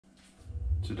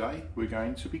Today we're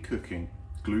going to be cooking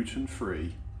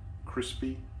gluten-free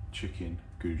crispy chicken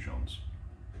goujons.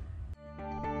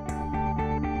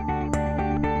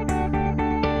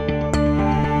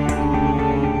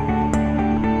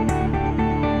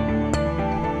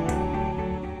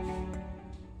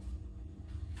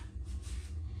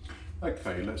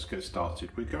 Okay, let's get started.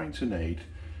 We're going to need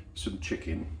some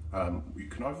chicken. You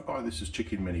can either buy this as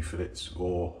chicken mini fillets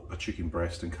or a chicken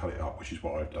breast and cut it up, which is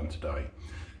what I've done today.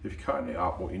 If you're cutting it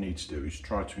up, what you need to do is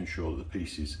try to ensure that the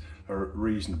pieces are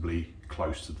reasonably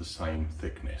close to the same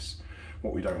thickness.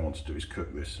 What we don't want to do is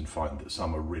cook this and find that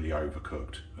some are really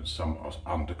overcooked and some are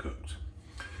undercooked.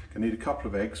 Going to need a couple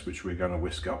of eggs, which we're going to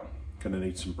whisk up. Going to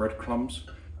need some breadcrumbs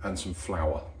and some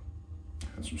flour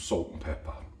and some salt and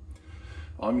pepper.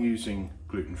 I'm using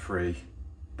gluten-free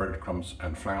breadcrumbs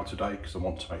and flour today because I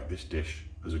want to make this dish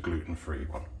as a gluten-free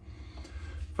one.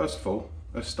 First of all,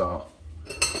 let's start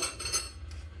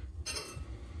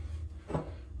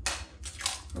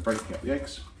by breaking up the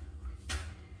eggs.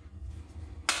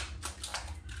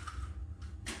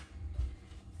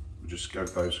 We'll just go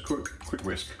with those quick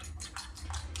whisk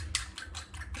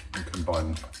and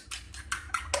combine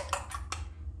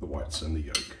the whites and the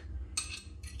yolk.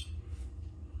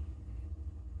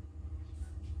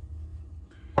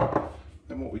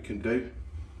 Then what we can do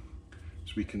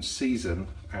is we can season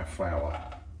our flour.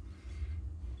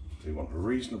 We want a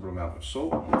reasonable amount of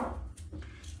salt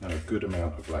and a good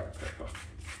amount of black pepper.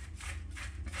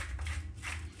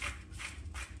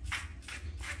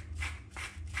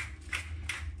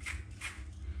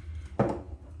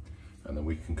 And then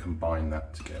we can combine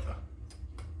that together.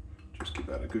 Just give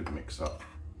that a good mix up.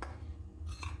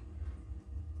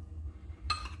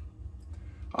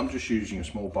 I'm just using a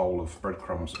small bowl of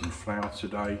breadcrumbs and flour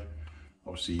today.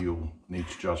 Obviously you'll need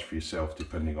to judge for yourself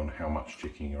depending on how much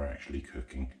chicken you're actually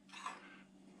cooking.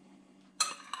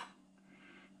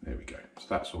 There we go, so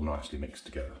that's all nicely mixed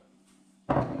together.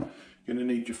 You're going to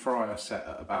need your fryer set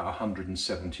at about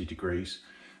 170 degrees.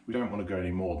 We don't want to go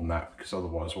any more than that because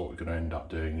otherwise what we're going to end up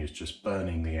doing is just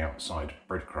burning the outside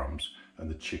breadcrumbs and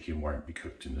the chicken won't be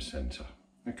cooked in the centre.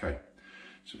 Okay,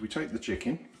 so if we take the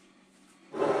chicken,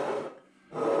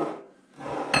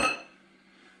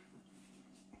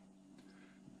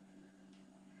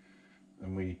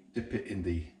 and we dip it in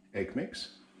the egg mix.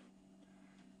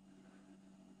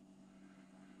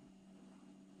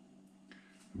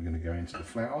 We're going to go into the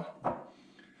flour.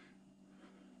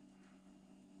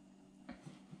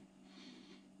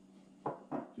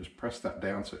 Just press that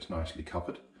down so it's nicely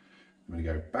covered. I'm going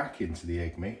to go back into the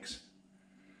egg mix.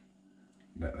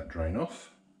 Let that drain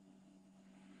off.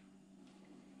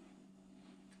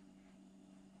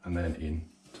 And then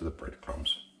into the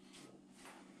breadcrumbs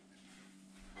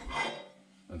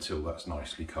until that's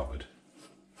nicely covered.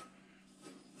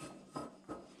 And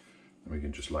we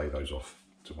can just lay those off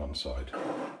to one side.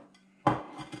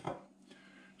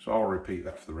 So I'll repeat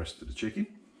that for the rest of the chicken.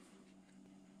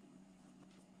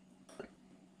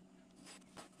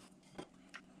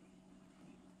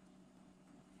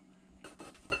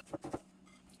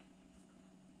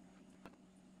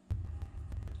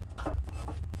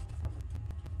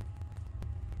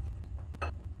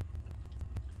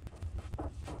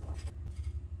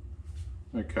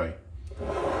 Okay,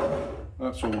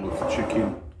 that's all of the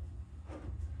chicken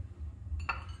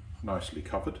nicely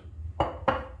covered.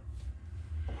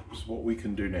 So what we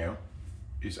can do now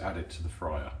is add it to the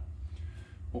fryer.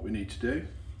 What we need to do,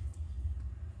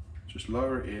 just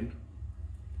lower it in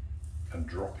and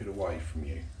drop it away from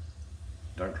you.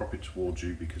 Don't drop it towards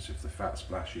you because if the fat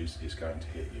splashes, it's going to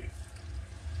hit you.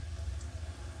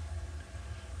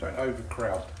 Don't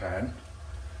overcrowd the pan.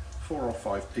 4 or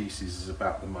 5 pieces is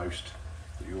about the most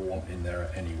that you'll want in there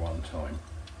at any one time.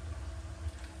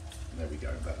 There we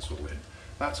go, that's all in.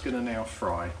 That's going to now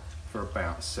fry for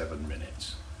about 7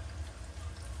 minutes.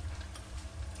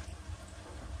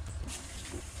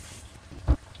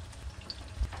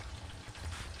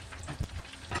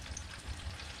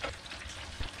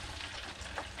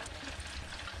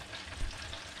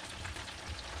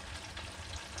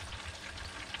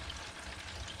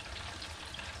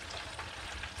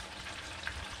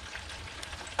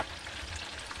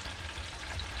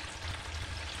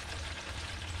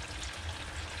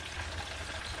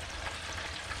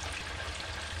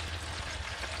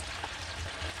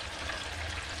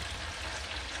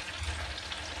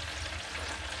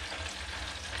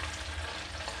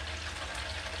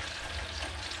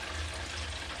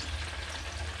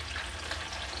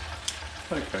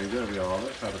 Okay, there we are.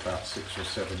 They've had about 6 or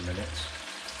 7 minutes.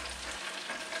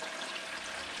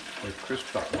 They've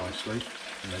crisped up nicely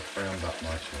and they've browned up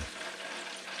nicely.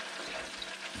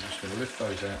 I'm just going to lift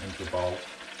those out into a bowl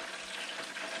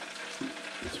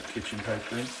Get some kitchen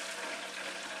paper in,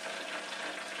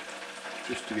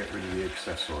 just to get rid of the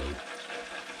excess oil.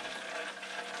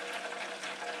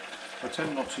 I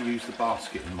tend not to use the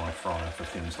basket in my fryer for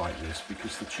things like this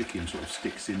because the chicken sort of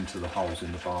sticks into the holes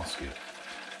in the basket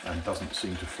and doesn't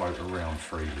seem to float around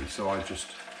freely. So I just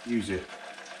use it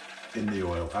in the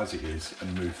oil as it is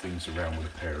and move things around with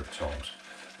a pair of tongs.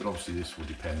 But obviously this will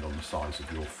depend on the size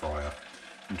of your fryer.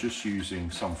 I'm just using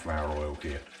sunflower oil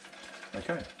here.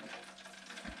 Okay,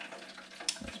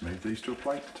 let's move these to a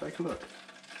plate and take a look.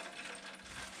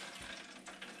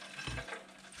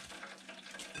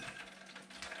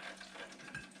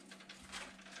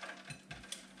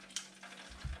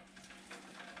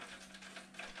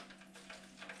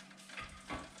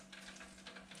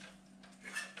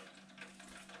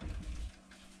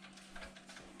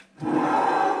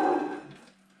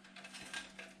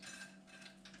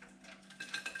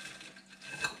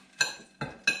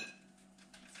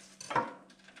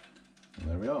 And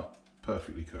there we are,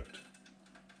 perfectly cooked.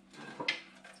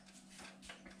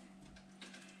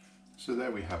 So there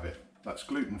we have it. That's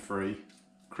gluten-free,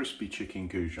 crispy chicken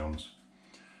goujons.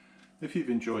 If you've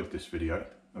enjoyed this video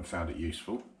and found it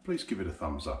useful, please give it a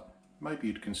thumbs up. Maybe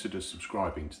you'd consider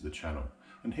subscribing to the channel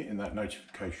and hitting that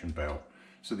notification bell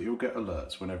so that you'll get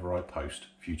alerts whenever I post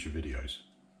future videos.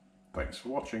 Thanks for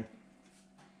watching.